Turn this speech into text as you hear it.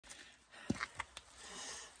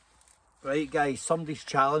Right guys, somebody's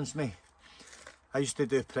challenged me. I used to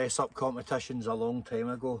do press up competitions a long time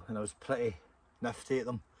ago and I was pretty nifty at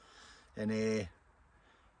them. And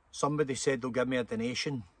somebody said they'll give me a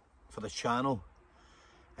donation for the channel.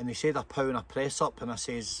 And they said £1 a press up, and I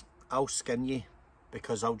says, I'll skin you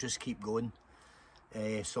because I'll just keep going.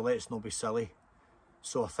 So let's not be silly.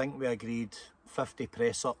 So I think we agreed 50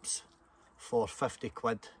 press ups for 50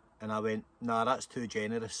 quid. And I went, nah, that's too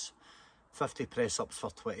generous. 50 press ups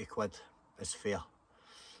for 20 quid is fair.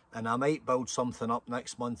 And I might build something up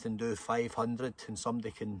next month and do 500, and somebody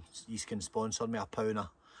can sponsor me £1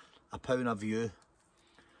 a view.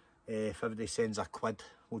 If everybody sends a quid,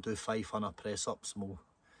 we'll do 500 press ups and we'll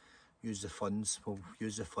use the funds. We'll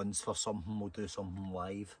use the funds for something. We'll do something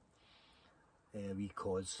live, wee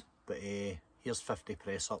cause. But here's 50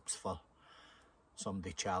 press ups for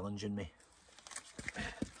somebody challenging me.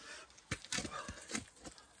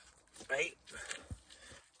 Right.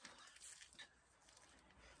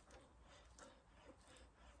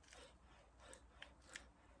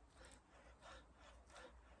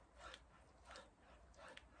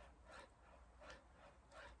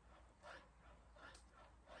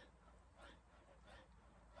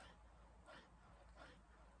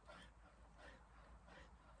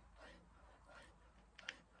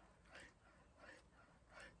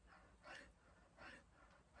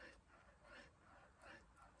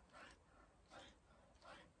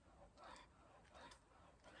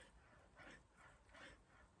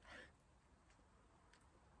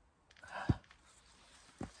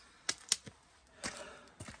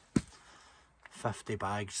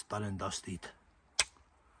 $50 done and dusted.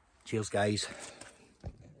 Cheers guys.